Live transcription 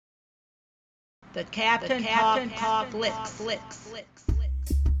The Captain Talk Flicks.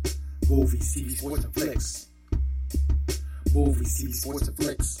 Movies, TV, sports, and flicks. Movies, TV, sports, and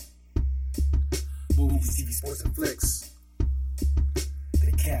flicks. Movies, TV, sports, and flicks.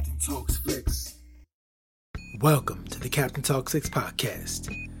 The Captain Talks Flicks. Welcome to the Captain Talks Flicks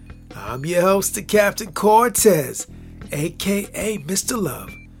podcast. I'm your host, the Captain Cortez, aka Mr. Love,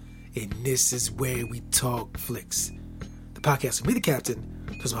 and this is where we talk flicks. The podcast with me, the Captain,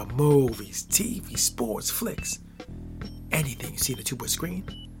 talks about movies, TV, sports, flicks, anything you see on the two-board screen.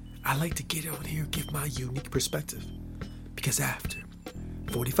 I like to get on here and give my unique perspective, because after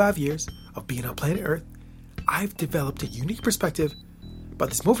 45 years of being on planet Earth, I've developed a unique perspective about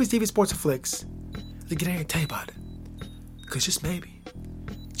this movies, TV, sports, and flicks. To get in here and tell you about it, because just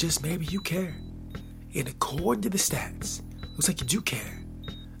maybe you care. And according to the stats, looks like you do care.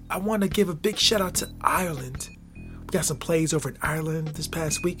 I want to give a big shout out to Ireland. We got some plays over in Ireland this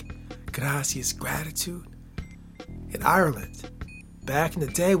past week. Gracias, gratitude. In Ireland, back in the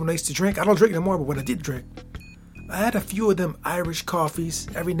day when I used to drink, I don't drink anymore, but when I did drink, I had a few of them Irish coffees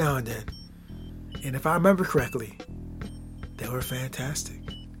every now and then. And if I remember correctly, they were fantastic.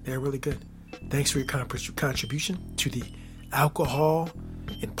 They were really good. Thanks for your contribution to the alcohol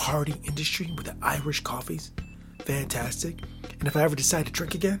and party industry with the Irish coffees. Fantastic. And if I ever decide to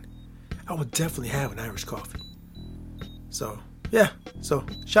drink again, I will definitely have an Irish coffee. So,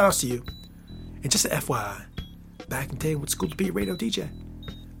 shout outs to you. And just an FYI, back in the day I went to school to be a radio DJ,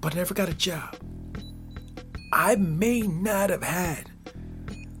 but I never got a job. I may not have had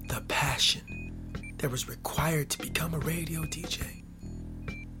the passion that was required to become a radio DJ.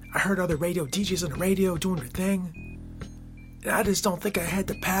 I heard other radio DJs on the radio doing their thing, and I just don't think I had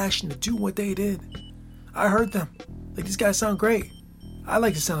the passion to do what they did. I heard them. Like, these guys sound great. I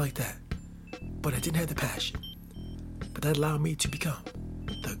like to sound like that. But I didn't have the passion. But that allowed me to become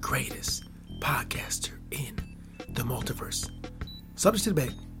the greatest podcaster in the multiverse. Subject to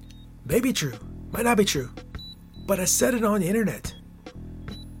debate. May be true. Might not be true. But I said it on the internet.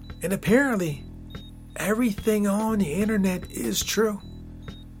 And apparently, everything on the internet is true.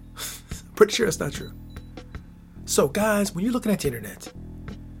 Pretty sure it's not true. So guys, when you're looking at the internet,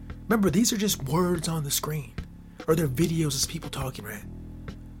 remember, these are just words on the screen, or they're videos of people talking, right?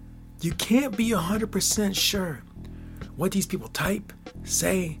 You can't be 100% sure what these people type,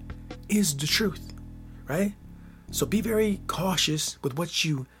 say, is the truth, right? So be very cautious with what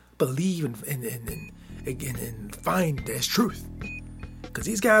you believe and find as truth, because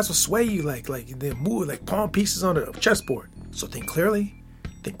these guys will sway you like they move like pawn pieces on a chessboard. So think clearly,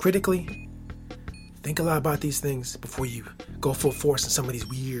 think critically. Think a lot about these things before you go full force in some of these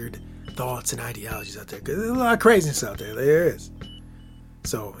weird thoughts and ideologies out there. Because there's a lot of craziness out there. There is.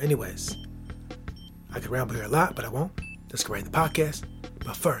 So, anyways, I could ramble here a lot, but I won't. Let's go right into the podcast.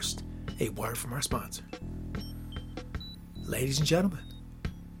 But first, a word from our sponsor. Ladies and gentlemen,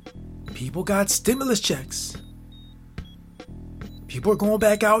 people got stimulus checks. People are going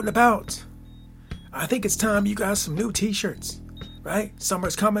back out and about. I think it's time you got some new t-shirts. Right?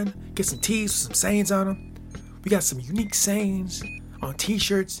 Summer's coming. Get some tees with some sayings on them. We got some unique sayings on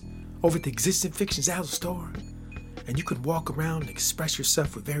t-shirts over at the Existing Fictions Apple store. And you can walk around and express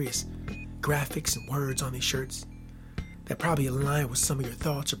yourself with various graphics and words on these shirts that probably align with some of your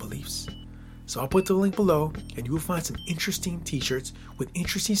thoughts or beliefs. So I'll put the link below, and you will find some interesting t-shirts with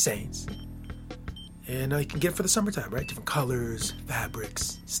interesting sayings. And you can get it for the summertime, right? Different colors,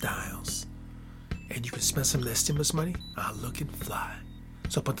 fabrics, styles. And you can spend some of that stimulus money on looking fly.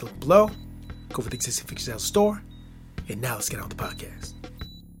 So I'll put the link below. Go over to the Existing Fictions Apple store. And now let's get on with the podcast.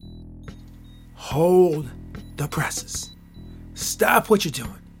 Hold the presses. Stop what you're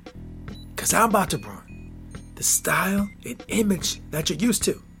doing. Because I'm about to run the style and image that you're used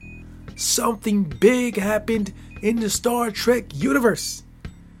to. Something big happened in the Star Trek universe.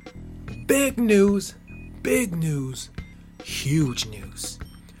 Big news, huge news,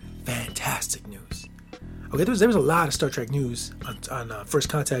 fantastic news. Okay, there was a lot of Star Trek news on First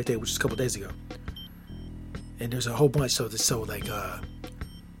Contact Day, which was a couple days ago. And there's a whole bunch. They showed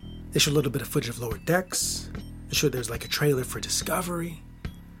a little bit of footage of Lower Decks. They showed there's like a trailer for Discovery,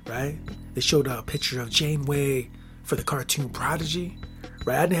 right? They showed a picture of Janeway for the cartoon Prodigy,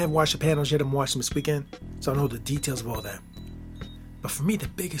 right? I didn't have watched the panels yet. I'm watching them this weekend, so I don't know the details of all that. But for me, the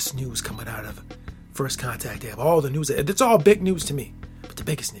biggest news coming out of First Contact Day, of all the news, it's all big news to me. But the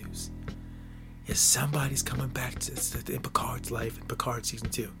biggest news is somebody's coming back to in Picard's life in Picard Season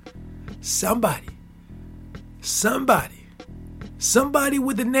 2. Somebody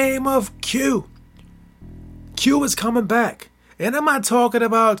with the name of Q. Q is coming back. And I'm not talking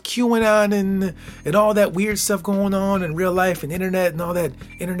about QAnon and all that weird stuff going on in real life and internet and all that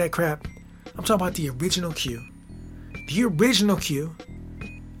internet crap. I'm talking about the original Q. The original Q.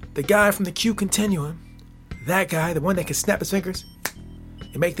 The guy from the Q Continuum. That guy, the one that can snap his fingers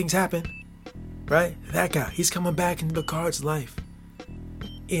and make things happen. Right? That guy. He's coming back into Picard's life.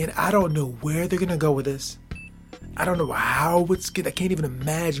 And I don't know where they're going to go with this. I don't know how it's going to... I can't even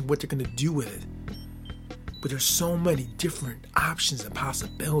imagine what they're going to do with it. But there's so many different options and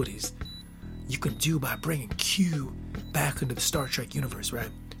possibilities you can do by bringing Q back into the Star Trek universe, right?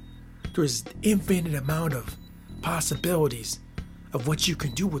 There's infinite amount of possibilities of what you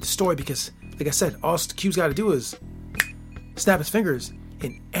can do with the story because, like I said, all Q's got to do is snap his fingers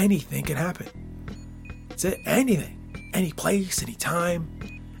and anything can happen. That's it. Anything. Any place, any time,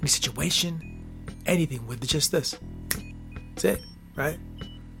 any situation, anything with just this. That's it, right?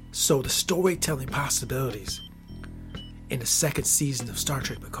 So the storytelling possibilities in the second season of Star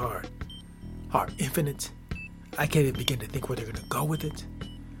Trek Picard are infinite. I can't even begin to think where they're going to go with it.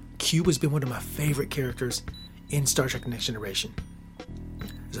 Q has been one of my favorite characters in Star Trek Next Generation.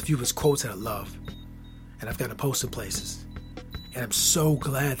 There's a few of his quotes that I love, and I've got to post in places. And I'm so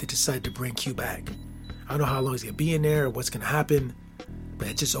glad they decided to bring Q back. I don't know how long he's going to be in there or what's going to happen, but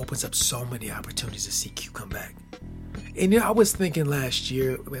it just opens up so many opportunities to see Q come back. And I was thinking last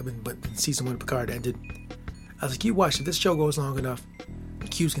year, when season 1 of Picard ended, I was like, you watch, if this show goes long enough,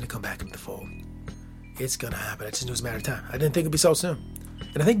 Q's going to come back into the fold. It's going to happen. It just was a matter of time. I didn't think it'd be so soon.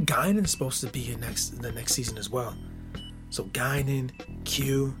 And I think Guinan is supposed to be in the next season as well. So Guinan,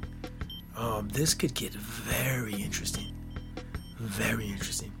 Q, this could get very interesting. Very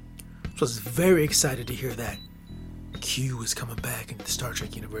interesting. So I was very excited to hear that Q is coming back into the Star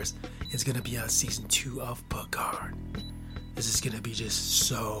Trek universe. It's going to be on season 2 of Picard. This is going to be just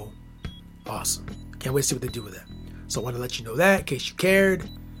so awesome. Can't wait to see what they do with that. So I want to let you know that, in case you cared,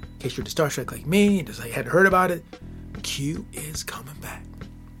 in case you're into Star Trek like me, and just hadn't heard about it, Q is coming back.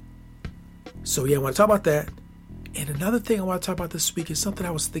 So yeah, I want to talk about that. And another thing I want to talk about this week is something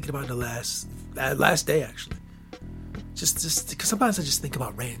I was thinking about the last day, actually. Just because sometimes I just think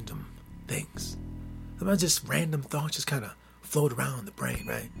about random things. Sometimes just random thoughts just kind of float around the brain,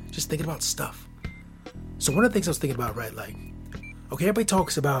 right? Just thinking about stuff. So one of the things I was thinking about, right, like, okay, everybody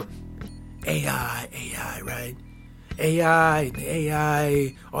talks about AI, right?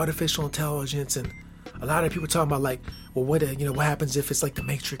 AI, artificial intelligence, and a lot of people talking about like, well, what happens if it's like the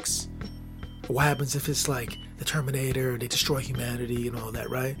Matrix? Or what happens if it's like the Terminator, they destroy humanity and all that,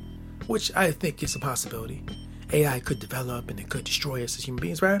 right? Which I think is a possibility. AI could develop and it could destroy us as human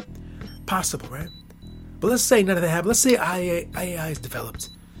beings, right? Possible, right? But let's say none of that happens. Let's say AI is developed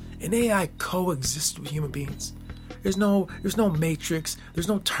and AI coexists with human beings. There's no Matrix, there's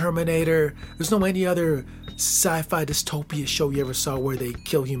no Terminator, there's no any other sci-fi dystopia show you ever saw where they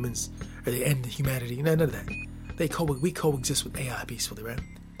kill humans or they end humanity. None of that. We coexist with AI peacefully, right?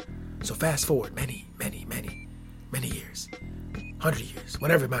 So fast forward many years, 100 years,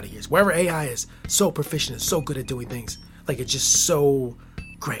 whatever amount of years, wherever AI is so proficient and so good at doing things, like it's just so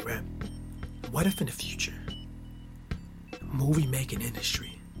great, right? What if in the future, the movie making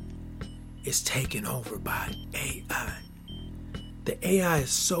industry is taken over by AI? The AI is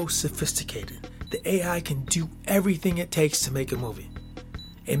so sophisticated. The AI can do everything it takes to make a movie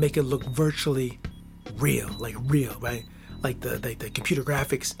and make it look virtually real, right? Like the computer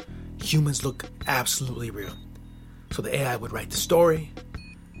graphics, humans look absolutely real. So the AI would write the story,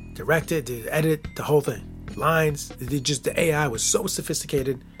 direct it, edit the whole thing. Lines, the AI was so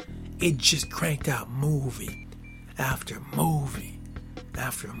sophisticated, it just cranked out movie after movie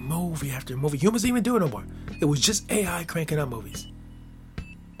after movie after movie. Humans didn't even do it no more. It was just AI cranking out movies.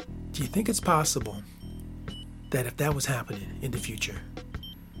 Do you think it's possible that if that was happening in the future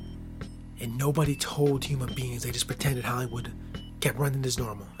and nobody told human beings, they just pretended Hollywood kept running as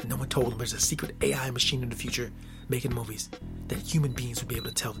normal and no one told them there's a secret AI machine in the future making movies, that human beings would be able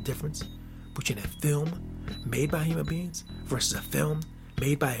to tell the difference between a film made by human beings versus a film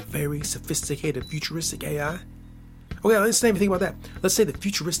made by a very sophisticated futuristic AI? Okay, let's not even think about that. Let's say the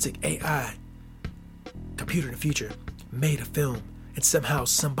futuristic AI computer in the future made a film and somehow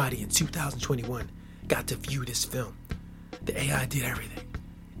somebody in 2021 got to view this film. The AI did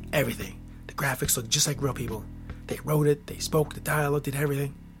everything. The graphics looked just like real people. They wrote it, they spoke, the dialogue, did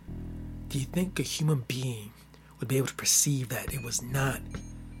everything. Do you think a human being would be able to perceive that it was not,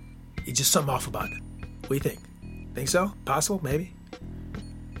 it's just something off about it? What do you think? Think so? Possible? Maybe?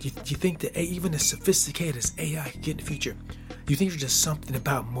 Do you think that even as sophisticated as AI could get in the future, do you think there's just something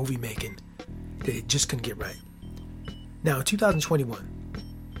about movie making that it just couldn't get right? Now, in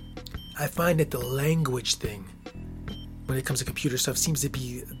 2021, I find that the language thing, when it comes to computer stuff, seems to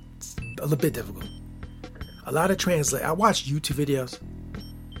be a little bit difficult. A lot of I watch YouTube videos,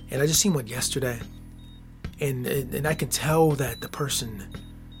 And I just seen one yesterday. And I can tell that the person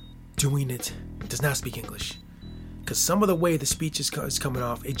doing it does not speak English. Because some of the way the speech is coming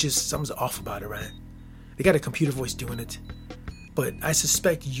off, something's off about it, right? They got a computer voice doing it. But I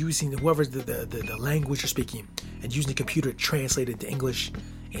suspect using whoever the language you're speaking and using the computer to translate it into English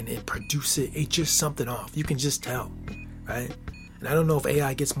and produce it, it's just something off. You can just tell, right? And I don't know if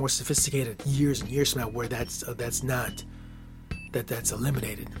AI gets more sophisticated years and years from now where that's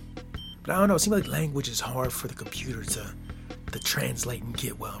eliminated. But I don't know, it seems like language is hard for the computer to translate and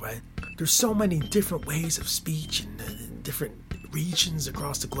get well, right? There's so many different ways of speech and different regions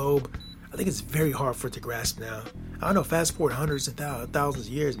across the globe. I think it's very hard for it to grasp now. I don't know, fast forward hundreds and thousands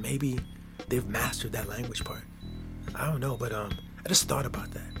of years, maybe they've mastered that language part. I don't know, but I just thought about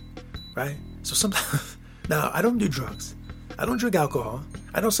that, right? So sometimes, now I don't do drugs. I don't drink alcohol.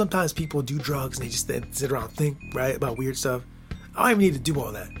 I know sometimes people do drugs and they just sit around and think, right, about weird stuff. I don't even need to do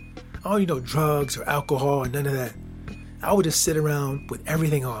all that. I don't need no drugs or alcohol or none of that. I would just sit around with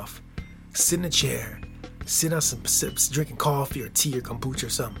everything off. Sit in a chair, sit on some sips, drinking coffee or tea or kombucha or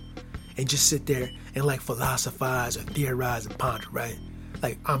something. And just sit there and like philosophize or theorize and ponder, right?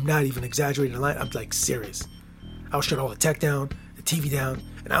 Like, I'm not even exaggerating the line. I'm like serious. I'll shut all the tech down, the TV down,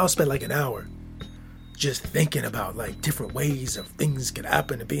 and I'll spend like an hour just thinking about like different ways of things could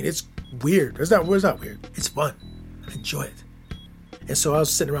happen and being. It's weird. It's not weird. It's fun. I enjoy it. And so I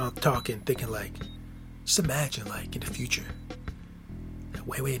was sitting around talking, thinking like, just imagine like in the future,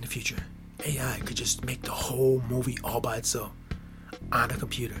 way in the future, AI could just make the whole movie all by itself on a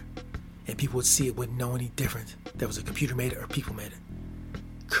computer. And people would see it, wouldn't know any different. That was a computer made it or people made it.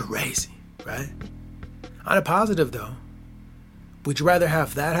 Crazy, right? On a positive though, would you rather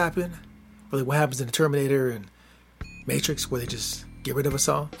have that happen? Or like what happens in the Terminator and Matrix where they just get rid of us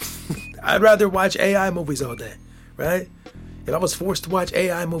all? I'd rather watch AI movies all day, right? If I was forced to watch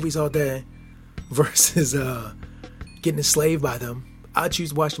AI movies all day versus getting enslaved by them, I'd choose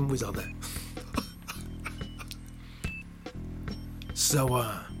to watch the movies all day. So,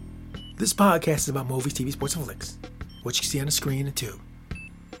 this podcast is about movies, TV, sports, and flicks. What you see on the screen and tube.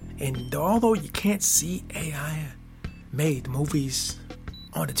 And although you can't see AI made movies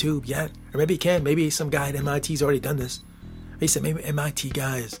on the tube yet, or maybe you can, maybe some guy at MIT's already done this. He said maybe MIT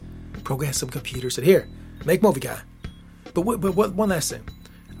guys programmed some computer, said, here, make movie guy. But one last thing.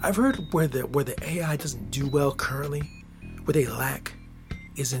 I've heard where the AI doesn't do well currently, where they lack,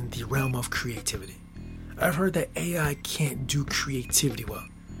 is in the realm of creativity. I've heard that AI can't do creativity well.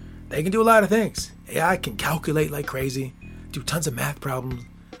 They can do a lot of things. AI can calculate like crazy, do tons of math problems.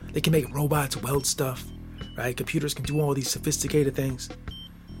 They can make robots weld stuff, right? Computers can do all these sophisticated things.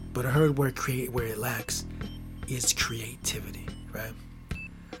 But I heard where it lacks is creativity, right?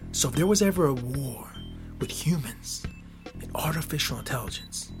 So if there was ever a war with humans and artificial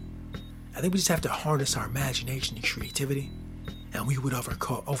intelligence, I think we just have to harness our imagination and creativity, and we would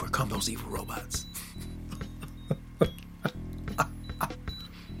overcome those evil robots.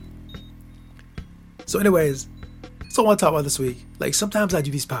 So anyways, that's all I want to talk about this week. Like, sometimes I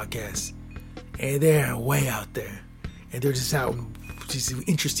do these podcasts, and they're way out there, and they're just out in these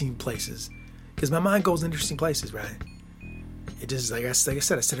interesting places, because my mind goes in interesting places, right? It just, like I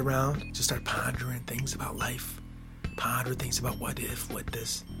said, I sit around, just start pondering things about life, ponder things about what if, what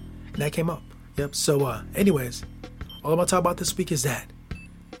this, and that came up. Yep. So anyways, all I'm going to talk about this week is that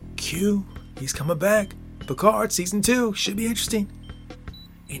Q, he's coming back. Picard season 2 should be interesting.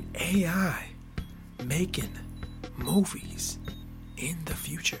 And AI making movies in the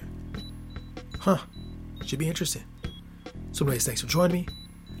future. Should be interesting. So anyways, thanks for joining me.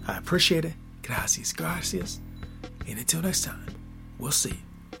 I appreciate it. Gracias. And until next time, we'll see.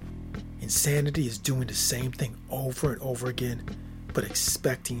 Insanity is doing the same thing over and over again, but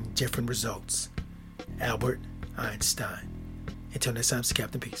expecting different results. Albert Einstein. Until next time, it's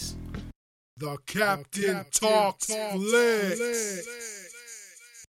Captain Peace. The Captain Talks Flicks.